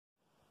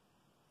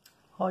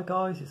Hi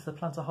guys, it's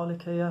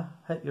ThePlantaholic here.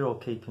 Hope you're all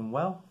keeping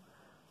well.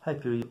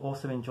 Hope you're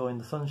also enjoying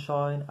the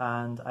sunshine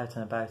and out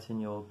and about in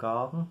your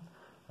garden.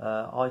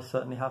 I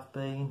certainly have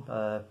been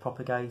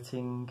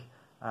propagating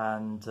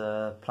and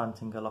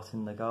planting a lot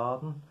in the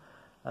garden.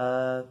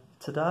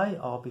 Today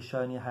I'll be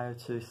showing you how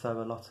to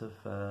sow a lot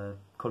of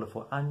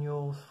colourful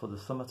annuals for the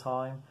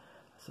summertime,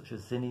 such as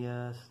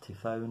zinnias,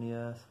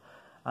 Tithonias,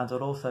 and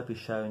I'll also be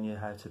showing you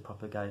how to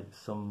propagate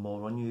some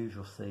more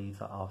unusual seeds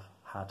that I've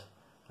had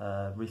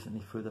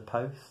recently through the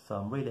post. So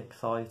I'm really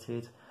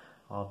excited.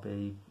 I'll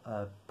be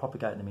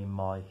propagating them in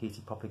my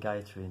heated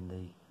propagator in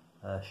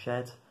the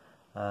shed,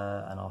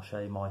 and I'll show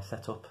you my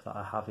setup that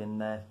I have in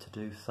there to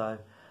do so.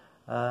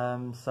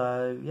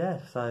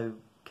 So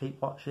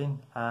keep watching,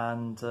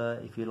 and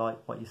if you like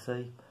what you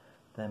see,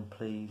 then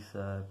please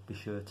be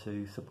sure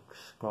to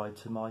subscribe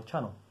to my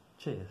channel.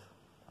 Cheers.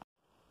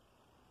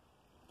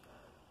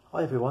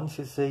 Hi everyone, this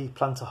is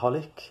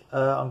ThePlantaholic.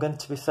 I'm going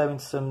to be sowing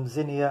some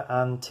Zinnia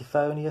and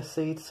Tithonia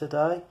seeds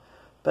today.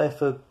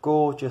 Both are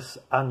gorgeous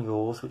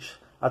annuals which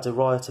add a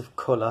riot of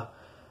colour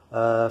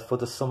for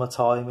the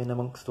summertime in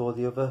amongst all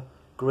the other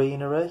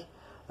greenery.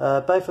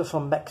 Both are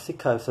from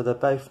Mexico, so they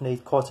both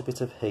need quite a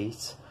bit of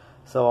heat.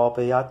 So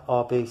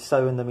I'll be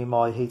sowing them in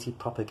my heated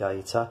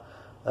propagator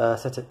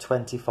set at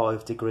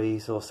 25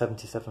 degrees or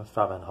 77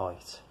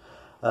 Fahrenheit.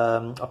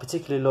 I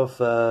particularly love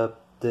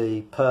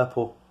the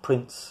Purple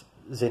Prince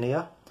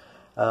Zinnia.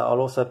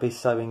 I'll also be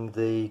sowing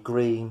the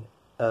green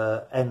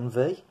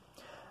Envy,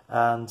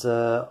 and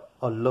I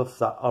love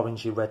that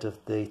orangey red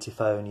of the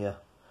Tithonia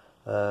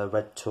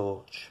Red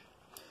Torch.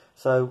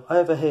 So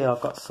over here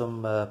I've got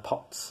some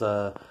pots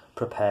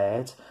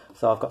prepared.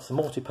 So I've got some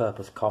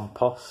multi-purpose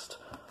compost.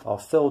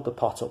 I've filled the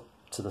pot up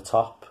to the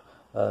top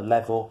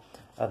level,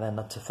 and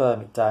then to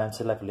firm it down,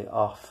 to level it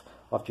off,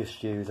 I've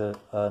just used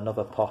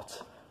another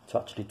pot to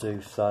actually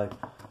do so,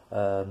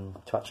 to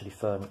actually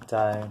firm it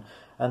down.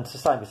 And it's the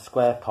same with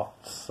square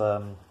pots,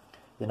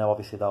 you know,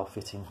 obviously they'll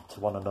fit into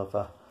one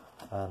another,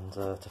 and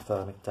to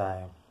firm it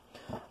down.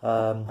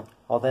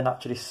 I'll then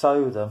actually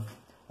sow them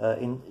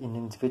in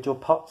individual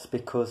pots,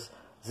 because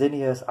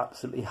zinnias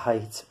absolutely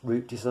hate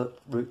root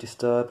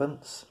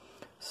disturbance.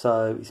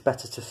 So it's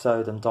better to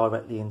sow them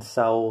directly in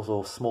cells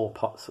or small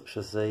pots such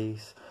as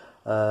these.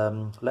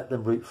 Let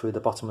them root through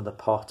the bottom of the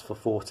pot for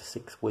 4 to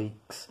 6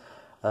 weeks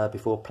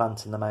before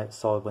planting them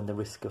outside when the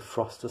risk of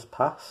frost has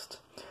passed.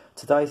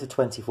 Today's the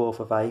 24th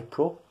of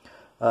April.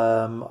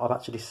 I've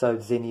actually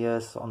sowed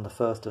zinnias on the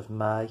 1st of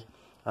May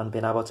and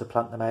been able to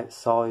plant them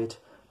outside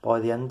by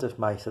the end of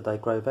May, so they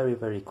grow very,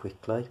 very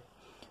quickly.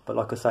 But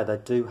like I say, they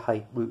do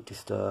hate root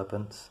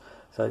disturbance,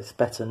 so it's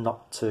better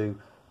not to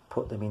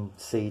put them in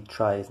seed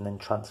trays and then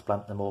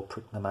transplant them or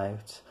prick them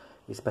out.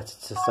 It's better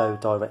to sow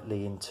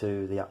directly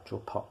into the actual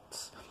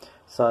pots.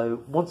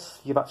 So once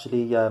you've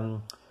actually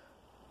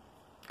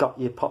got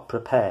your pot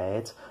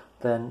prepared,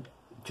 then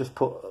just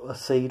put a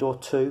seed or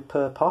two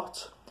per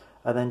pot,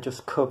 and then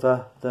just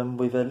cover them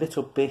with a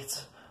little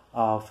bit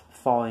of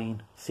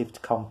fine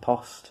sieved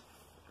compost,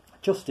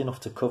 just enough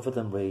to cover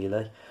them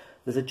really.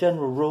 There's a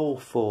general rule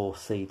for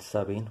seed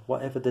sowing: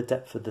 whatever the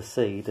depth of the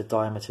seed, the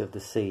diameter of the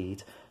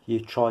seed,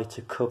 you try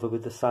to cover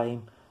with the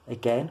same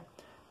again.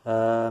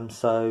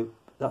 So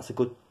that's a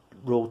good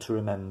rule to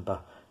remember.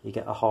 You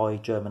get a high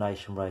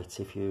germination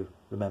rate if you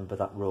remember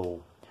that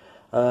rule.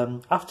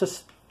 After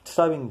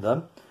sowing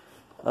them,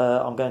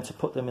 I'm going to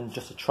put them in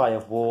just a tray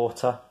of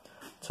water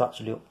to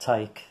actually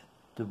uptake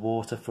the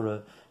water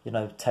for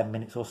 10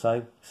 minutes or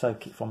so.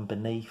 Soak it from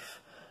beneath,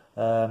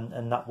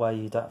 and that way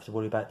you don't have to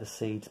worry about the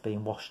seeds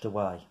being washed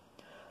away.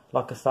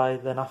 Like I say,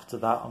 then after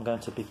that I'm going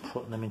to be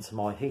putting them into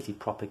my heated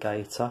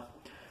propagator,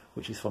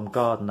 which is from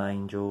Garden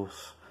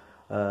Angels.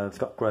 It's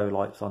got grow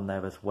lights on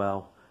there as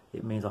well.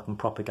 It means I can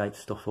propagate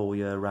stuff all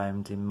year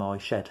round in my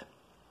shed.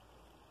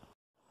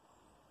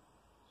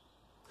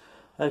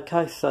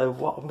 Okay, so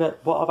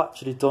what I've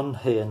actually done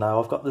here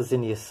now, I've got the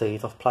zinnia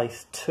seeds. I've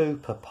placed 2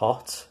 per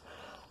pot.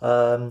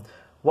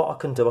 What I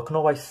can do, I can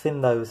always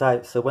thin those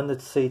out, so when the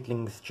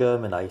seedlings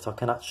germinate, I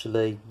can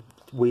actually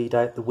weed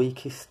out the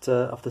weakest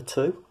of the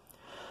 2.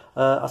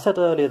 I said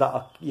earlier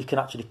that you can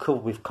actually cover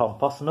with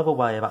compost. Another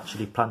way of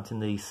actually planting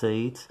these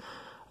seeds,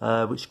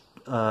 which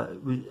a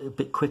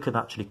bit quicker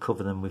than actually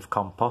cover them with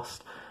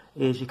compost,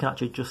 is you can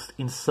actually just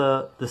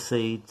insert the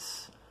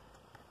seeds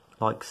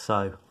like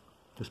so.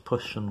 Just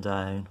push them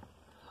down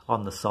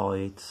on the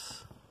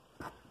sides,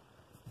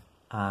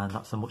 and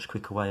that's a much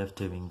quicker way of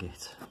doing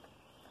it.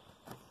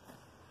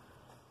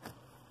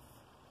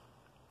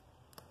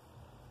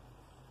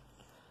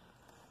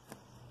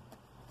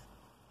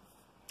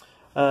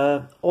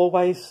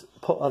 Always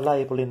put a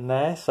label in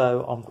there.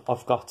 So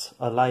I've got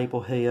a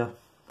label here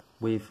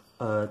with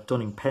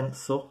done in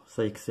pencil,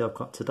 so you can see I've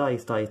got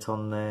today's date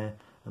on there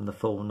and the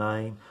full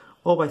name.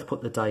 Always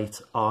put the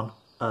date on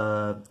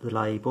the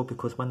label,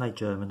 because when they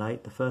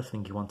germinate, the first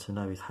thing you want to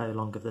know is how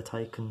long have they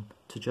taken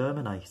to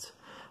germinate.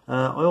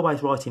 I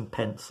always write in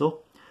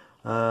pencil.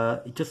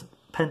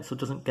 Pencil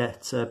doesn't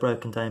get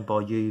broken down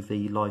by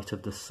UV light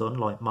of the sun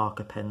like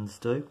marker pens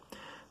do.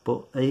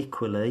 But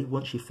equally,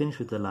 once you finish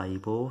with the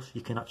labels,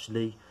 you can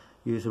actually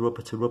use a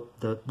rubber to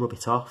rub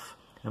it off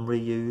and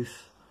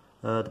reuse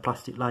the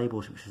plastic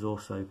labels, which is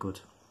also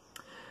good.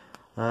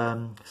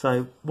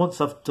 So once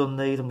I've done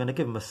these, I'm going to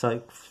give them a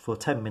soak for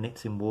 10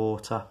 minutes in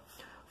water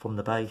from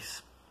the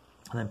base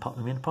and then pop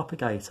them in the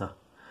propagator.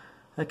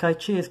 Okay,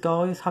 cheers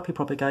guys, happy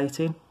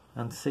propagating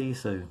and see you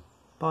soon.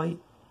 Bye.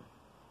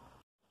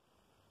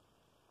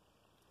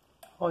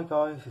 Hi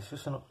guys, it's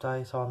just an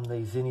update on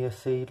the Zinnia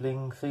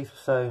seedlings. These were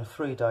sown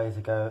 3 days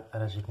ago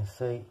and as you can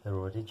see they're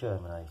already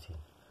germinating.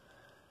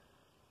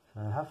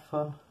 So have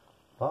fun.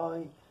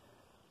 Bye.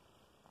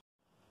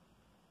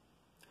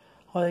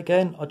 Hi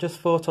again, I just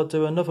thought I'd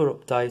do another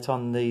update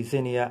on the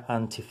Zinnia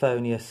and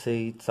Tithonia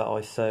seeds that I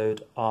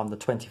sowed on the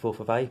 24th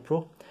of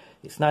April.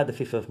 It's now the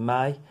 5th of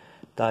May.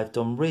 They've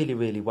done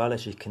really well,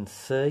 as you can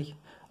see.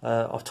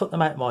 I've took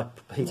them out of my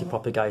heated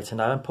propagator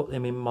now and put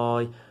them in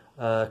my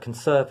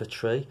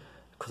conservatory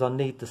because I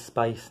need the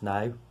space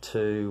now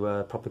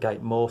to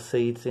propagate more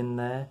seeds in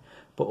there.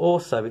 But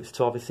also it's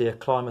to obviously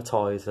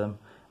acclimatise them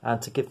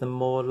and to give them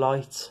more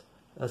light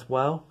as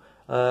well.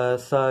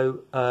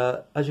 So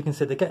as you can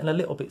see, they're getting a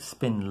little bit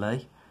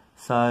spindly,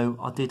 so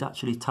I did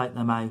actually take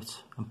them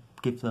out and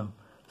give them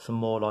some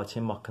more light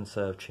in my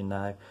conservatory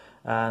now.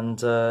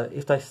 And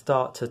if they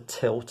start to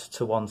tilt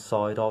to one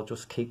side, I'll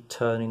just keep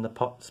turning the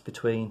pots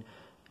between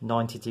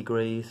 90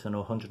 degrees and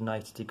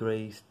 180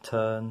 degrees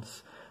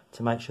turns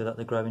to make sure that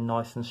they're growing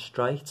nice and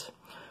straight.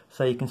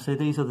 So you can see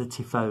these are the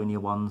Tithonia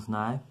ones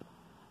now.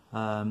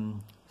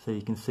 So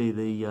you can see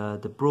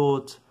the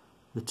broad,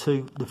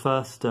 the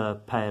first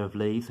pair of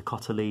leaves, the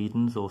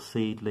cotyledons or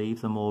seed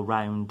leaves, are more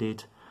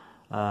rounded,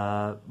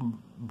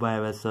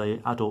 whereas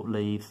the adult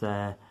leaves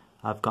there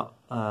have got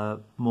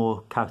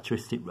more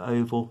characteristic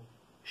oval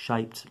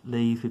shaped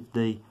leaves with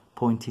the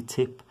pointed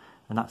tip,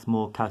 and that's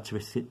more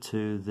characteristic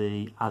to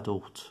the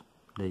adult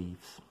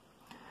leaves.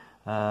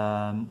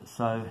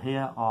 So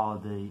here are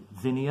the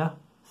Zinnia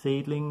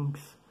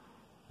seedlings,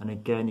 and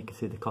again you can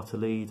see the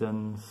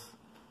cotyledons,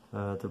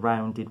 the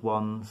rounded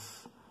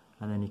ones,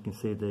 and then you can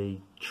see the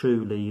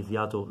true leaves, the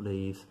adult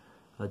leaves,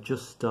 are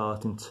just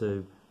starting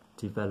to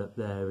develop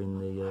there in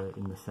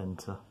the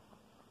centre.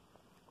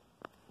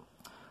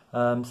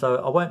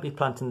 So I won't be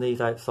planting these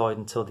outside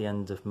until the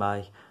end of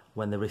May,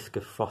 when the risk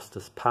of frost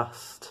has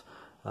passed,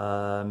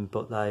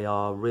 but they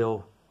are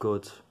real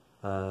good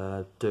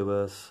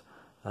doers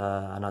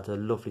and add a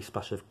lovely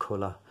splash of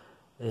colour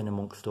in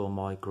amongst all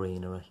my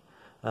greenery.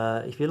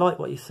 If you like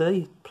what you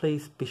see,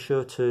 please be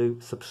sure to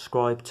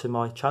subscribe to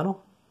my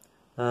channel,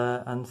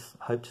 and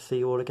hope to see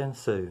you all again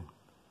soon.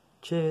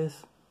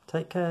 Cheers,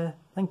 take care,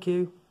 thank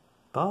you,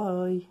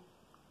 bye.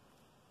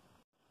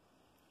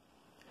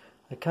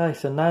 Okay,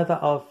 so now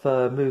that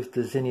I've moved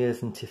the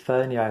Zinnias and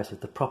Tithonia out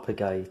of the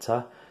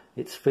propagator,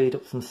 it's freed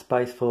up some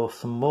space for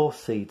some more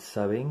seed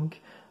sowing.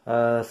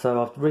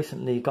 So I've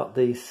recently got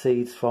these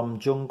seeds from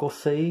Jungle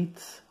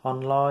Seeds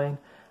online,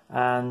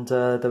 and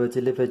they were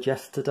delivered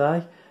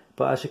yesterday.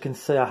 But as you can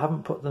see, I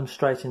haven't put them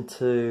straight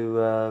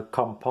into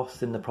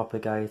compost in the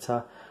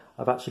propagator.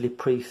 I've actually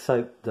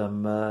pre-soaked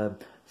them.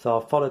 So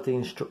I've followed the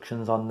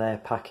instructions on their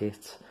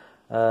packet,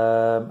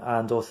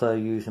 and also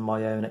using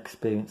my own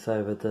experience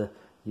over the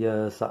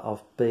years that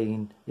I've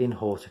been in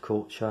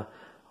horticulture,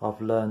 I've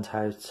learned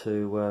how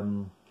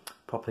to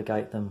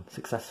propagate them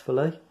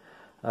successfully.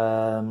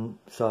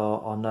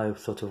 So I know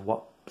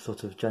what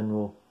sort of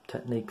general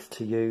techniques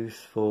to use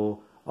for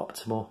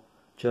optimal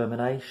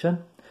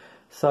germination.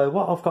 So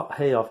what I've got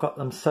here, I've got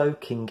them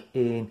soaking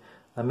in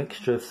a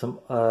mixture of some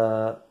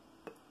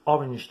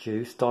orange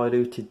juice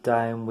diluted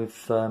down with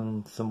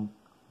some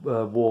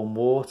warm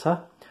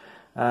water,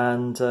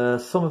 and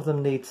some of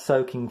them need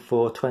soaking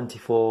for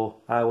 24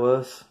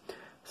 hours,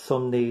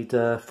 some need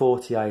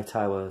 48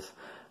 hours.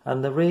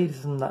 And the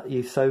reason that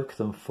you soak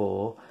them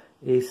for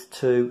is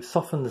to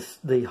soften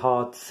the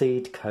hard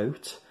seed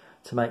coat,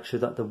 to make sure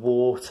that the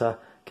water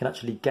can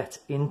actually get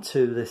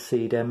into the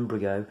seed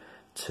embryo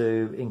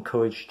to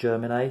encourage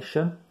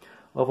germination.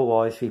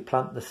 Otherwise, if you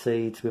plant the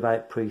seeds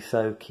without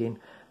pre-soaking,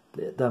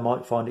 they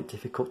might find it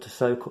difficult to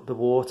soak up the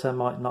water,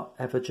 might not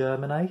ever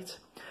germinate.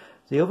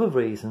 The other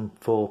reason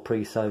for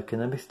pre-soaking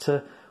them is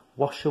to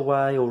wash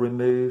away or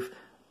remove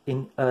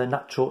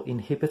natural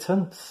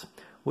inhibitants,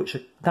 which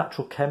are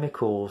natural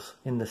chemicals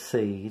in the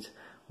seed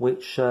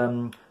which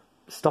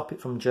stop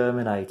it from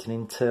germinating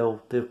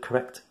until the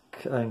correct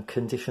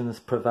conditions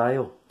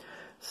prevail.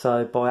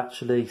 So by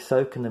actually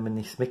soaking them in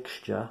this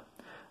mixture,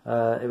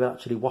 it will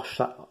actually wash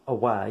that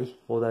away,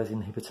 all those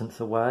inhibitants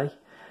away,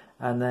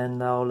 and then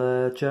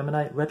they'll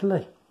germinate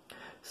readily.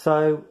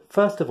 So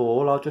first of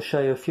all, I'll just show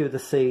you a few of the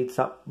seeds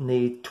that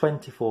need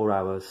 24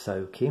 hours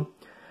soaking.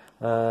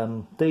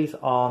 These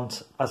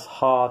aren't as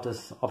hard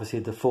as obviously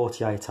the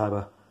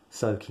 48-hour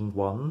soaking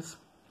ones.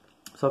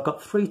 So I've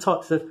got 3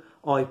 types of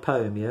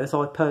Ipomoeas.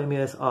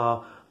 Ipomoeas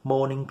are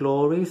morning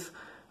glories,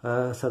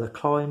 so the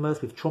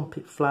climbers with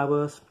trumpet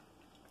flowers,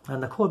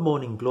 and they're called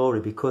morning glory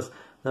because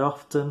they're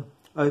often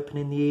open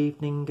in the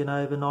evening and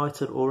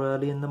overnight or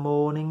early in the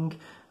morning,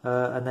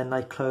 and then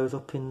they close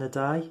up in the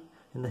day.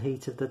 in the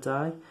heat of the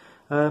day.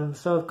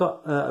 So I've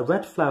got a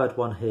red flowered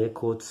one here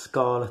called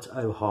Scarlet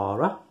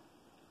O'Hara.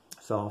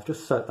 So I've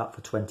just soaked that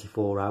for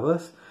 24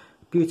 hours.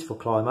 Beautiful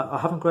climate. I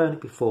haven't grown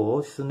it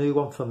before. This is a new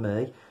one for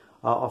me.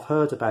 I've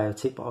heard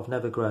about it, but I've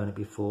never grown it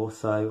before.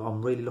 So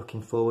I'm really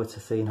looking forward to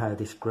seeing how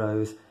this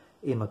grows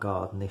in my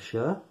garden this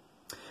year.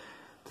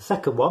 The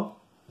second one,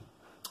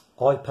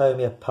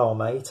 Ipomoea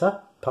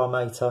palmata.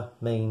 Palmata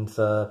means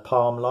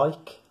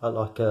palm-like,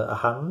 like a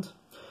hand.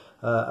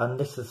 And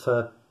this is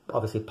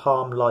obviously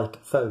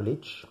palm-like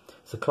foliage.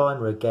 It's a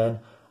climber again,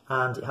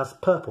 and it has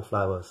purple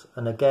flowers.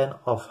 And again,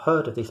 I've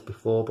heard of this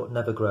before, but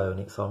never grown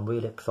it, so I'm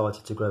really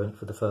excited to grow it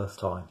for the first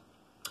time.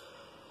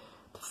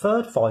 The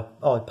third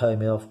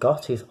Ipomoea I've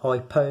got is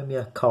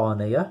Ipomoea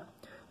carnea.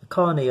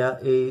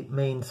 Carnea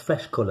means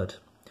flesh-coloured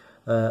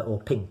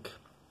or pink.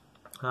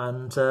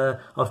 And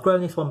I've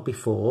grown this one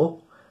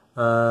before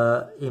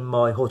in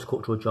my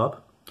horticultural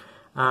job,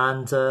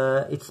 and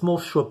it's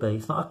more shrubby.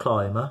 It's not a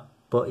climber,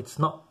 but it's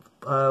not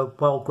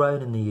well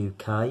grown in the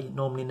UK. It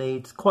normally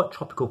needs quite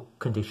tropical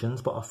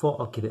conditions, but I thought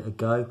I'd give it a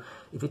go.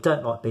 If it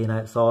don't like being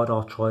outside,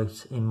 I'll try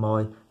it in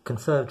my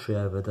conservatory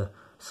over the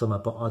summer,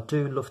 but I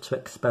do love to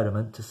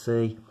experiment to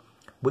see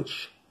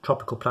which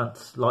tropical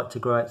plants like to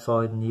grow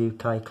outside in the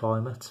UK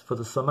climate for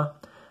the summer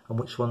and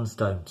which ones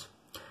don't.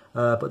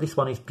 But this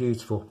one is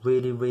beautiful,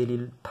 really,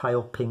 really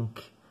pale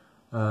pink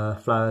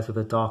flowers with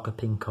a darker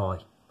pink eye.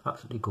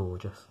 Absolutely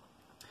gorgeous.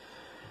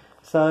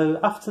 So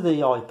after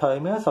the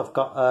Ipomoeas, I've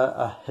got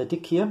a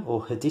Hedychium,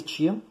 or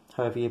Hedychium,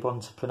 however you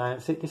want to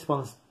pronounce it. This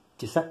one's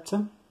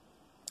deceptum,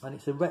 and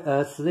it's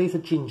so these are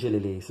ginger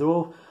lilies. They're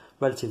all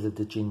relatives of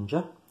the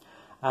ginger,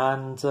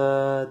 and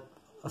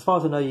as far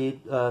as I know,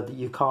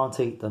 you can't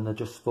eat them. They're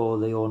just for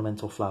the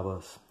ornamental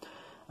flowers.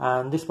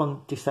 And this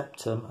one,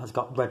 deceptum, has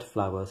got red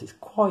flowers. It's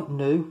quite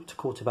new to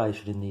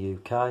cultivation in the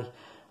UK.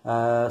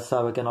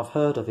 So again, I've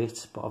heard of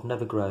it, but I've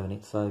never grown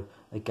it. So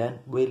again,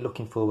 really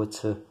looking forward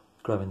to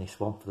growing this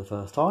one for the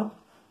first time.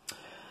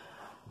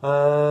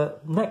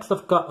 Next,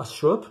 I've got a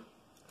shrub,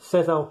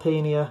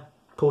 Caesalpinia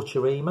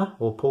pulcherrima,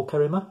 or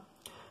pulcherrima.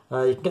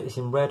 You can get this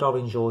in red,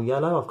 orange or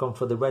yellow. I've gone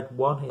for the red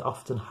one. It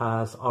often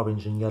has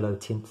orange and yellow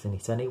tints in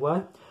it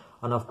anyway.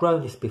 And I've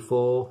grown this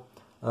before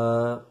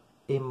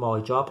in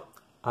my job,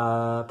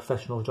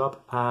 professional job,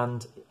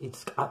 and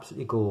it's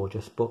absolutely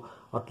gorgeous, but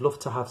I'd love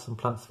to have some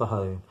plants for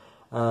home.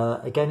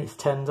 Again, it's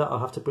tender. I'll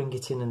have to bring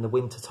it in the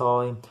winter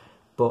time,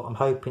 but I'm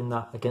hoping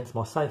that against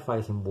my safe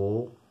facing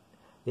wall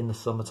in the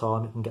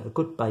summertime it can get a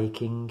good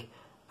baking,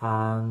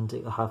 and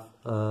it'll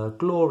have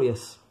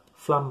glorious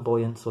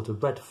flamboyant sort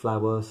of red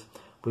flowers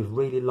with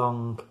really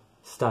long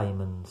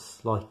stamens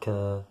like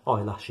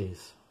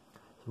eyelashes.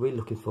 So really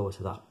looking forward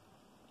to that.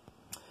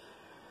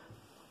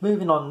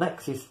 Moving on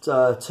next is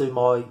to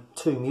my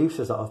two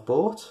Musas that I've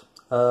bought.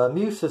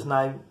 Musas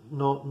now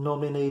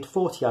normally need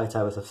 48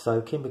 hours of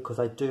soaking because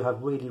they do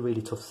have really,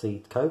 really tough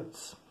seed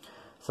coats.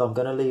 So I'm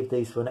going to leave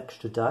these for an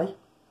extra day.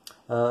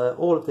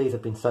 All of these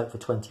have been soaked for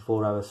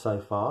 24 hours so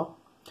far.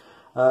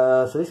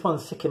 So this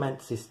one's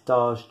Sycamensis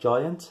Darge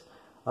Giant.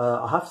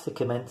 I have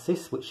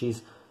Sycamensis, which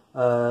is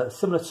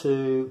similar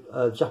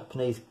to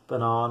Japanese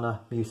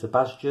banana Musa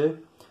Basju.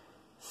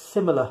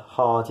 Similar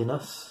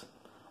hardiness.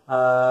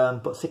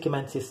 But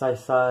Sycamensis, they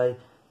say,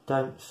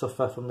 don't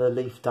suffer from the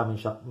leaf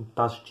damage that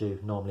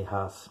Basju normally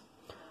has.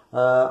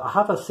 I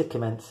have a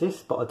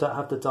Sycamensis, but I don't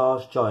have the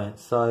Darge Giant,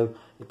 so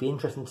it'd be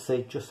interesting to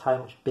see just how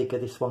much bigger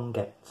this one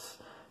gets.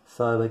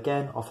 So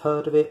again, I've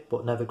heard of it,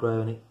 but never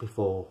grown it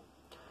before.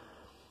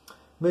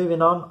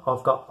 Moving on,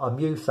 I've got a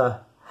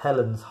Musa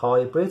Helen's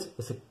hybrid.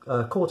 It's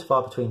a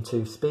cultivar between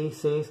two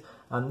species,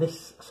 and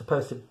this is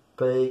supposed to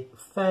be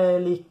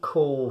fairly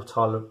cool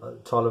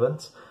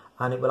tolerant,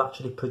 and it will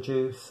actually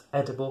produce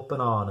edible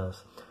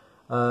bananas.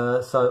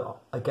 So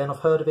again, I've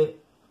heard of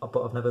it,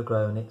 but I've never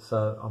grown it,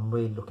 so I'm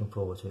really looking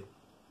forward to it.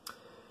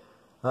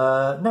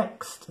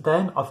 Next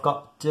then, I've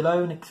got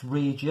Delonix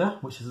regia,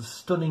 which is a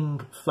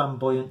stunning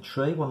flamboyant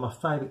tree, one of my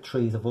favourite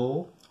trees of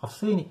all. I've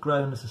seen it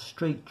grown as a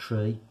street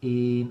tree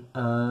in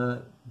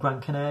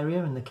Gran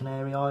Canaria, in the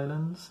Canary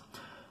Islands,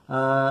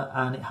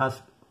 and it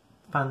has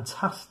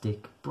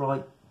fantastic,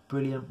 bright,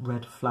 brilliant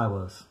red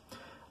flowers.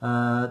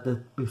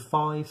 With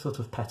 5 sort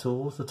of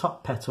petals, the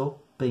top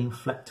petal being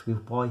flecked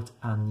with white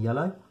and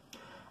yellow,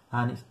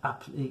 and it's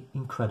absolutely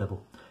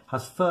incredible.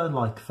 Has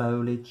fern-like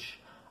foliage,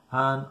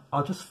 and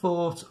I just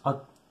thought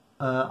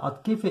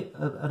I'd give it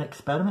an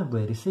experiment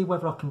really, see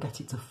whether I can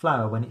get it to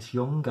flower when it's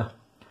younger,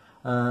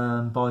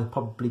 by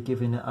probably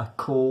giving it a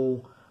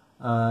cool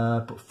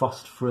but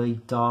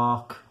frost-free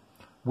dark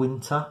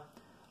winter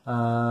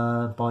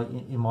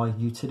in my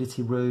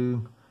utility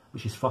room,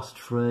 which is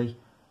frost-free.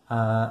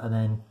 And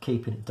then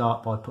keeping it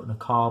dark by putting a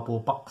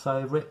cardboard box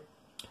over it,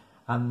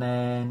 and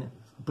then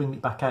bring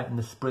it back out in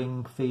the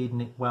spring,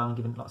 feeding it well and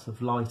giving it lots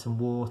of light and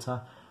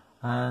water,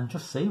 and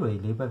just see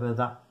really whether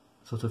that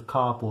sort of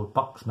cardboard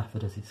box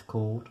method, as it's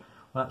called,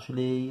 will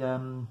actually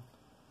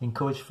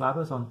encourage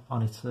flowers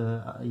on its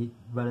a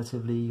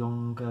relatively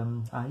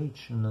young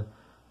age and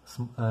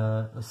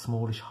a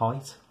smallish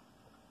height.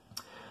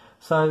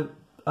 So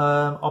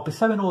I'll be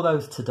sowing all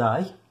those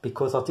today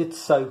because I did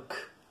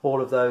soak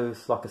all of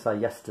those, like I say,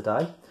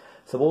 yesterday.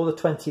 So all the the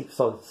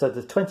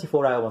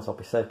 24-hour ones I'll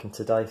be soaking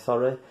today,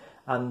 sorry,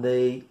 and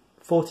the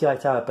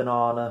 48-hour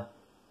banana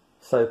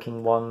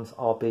soaking ones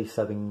I'll be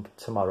sowing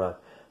tomorrow.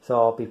 So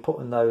I'll be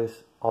following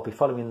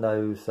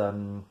those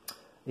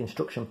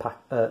instructions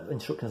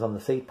on the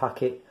seed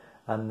packet,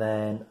 and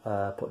then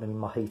putting them in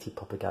my heated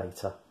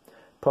propagator,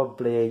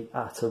 probably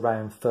at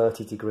around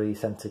 30 degrees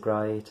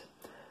centigrade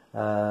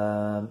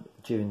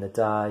during the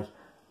day.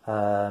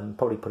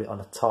 Probably put it on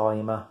a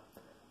timer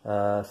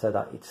so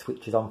that it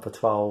switches on for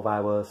 12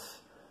 hours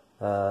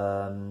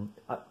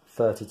at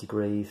 30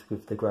 degrees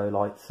with the grow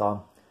lights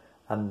on,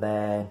 and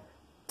then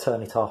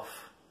turn it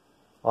off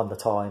on the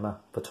timer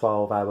for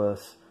 12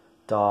 hours,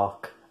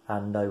 dark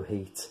and no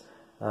heat,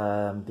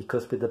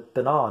 because with the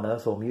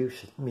bananas or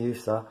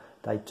Musa,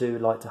 they do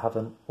like to have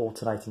an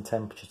alternating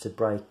temperature to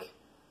break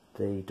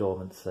the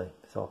dormancy,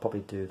 so I'll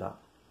probably do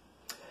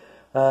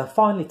that.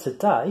 Finally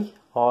today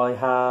I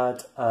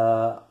had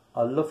a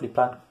lovely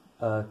plant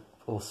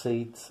or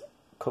seeds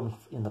come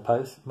in the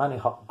post,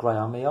 Manihot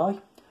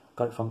grahamii.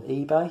 Got it from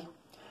eBay,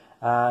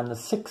 and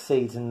there's 6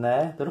 seeds in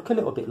there. They look a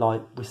little bit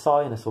like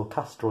ricinus or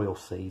castor oil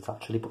seeds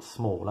actually, but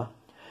smaller.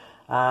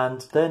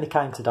 And they only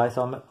came today,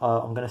 so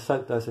I'm going to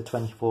soak those for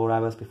 24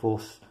 hours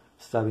before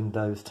sowing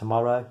those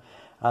tomorrow.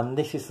 And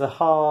this is the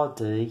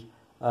hardy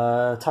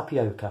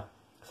tapioca.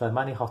 So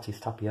Manihot is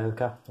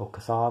tapioca or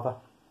cassava,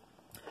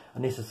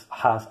 and this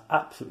has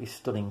absolutely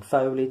stunning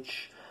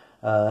foliage.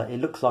 It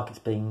looks like it's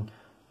been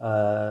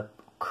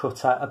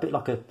cut out, a bit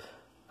like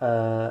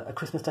a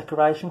Christmas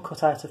decoration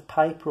cut out of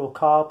paper or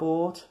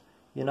cardboard.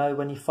 You know,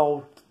 when you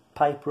fold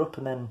paper up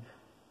and then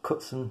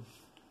cut some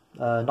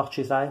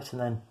notches out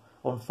and then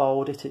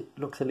unfold it, it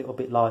looks a little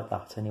bit like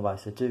that anyway,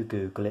 so do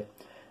Google it.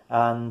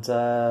 And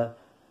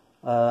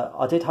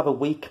I did have a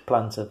weak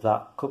plant of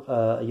that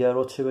a year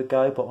or two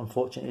ago, but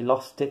unfortunately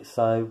lost it,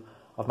 so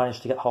I've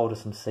managed to get hold of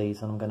some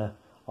seeds, and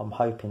I'm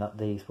hoping that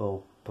these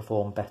will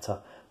perform better.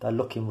 They're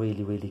looking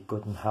really, really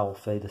good and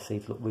healthy. The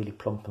seeds look really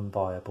plump and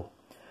viable.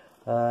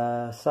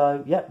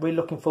 So yeah, really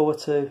looking forward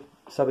to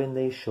sowing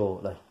these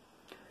shortly.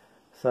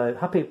 So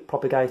happy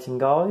propagating,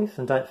 guys,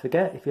 and don't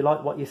forget, if you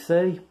like what you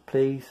see,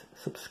 please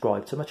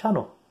subscribe to my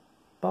channel.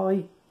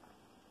 Bye.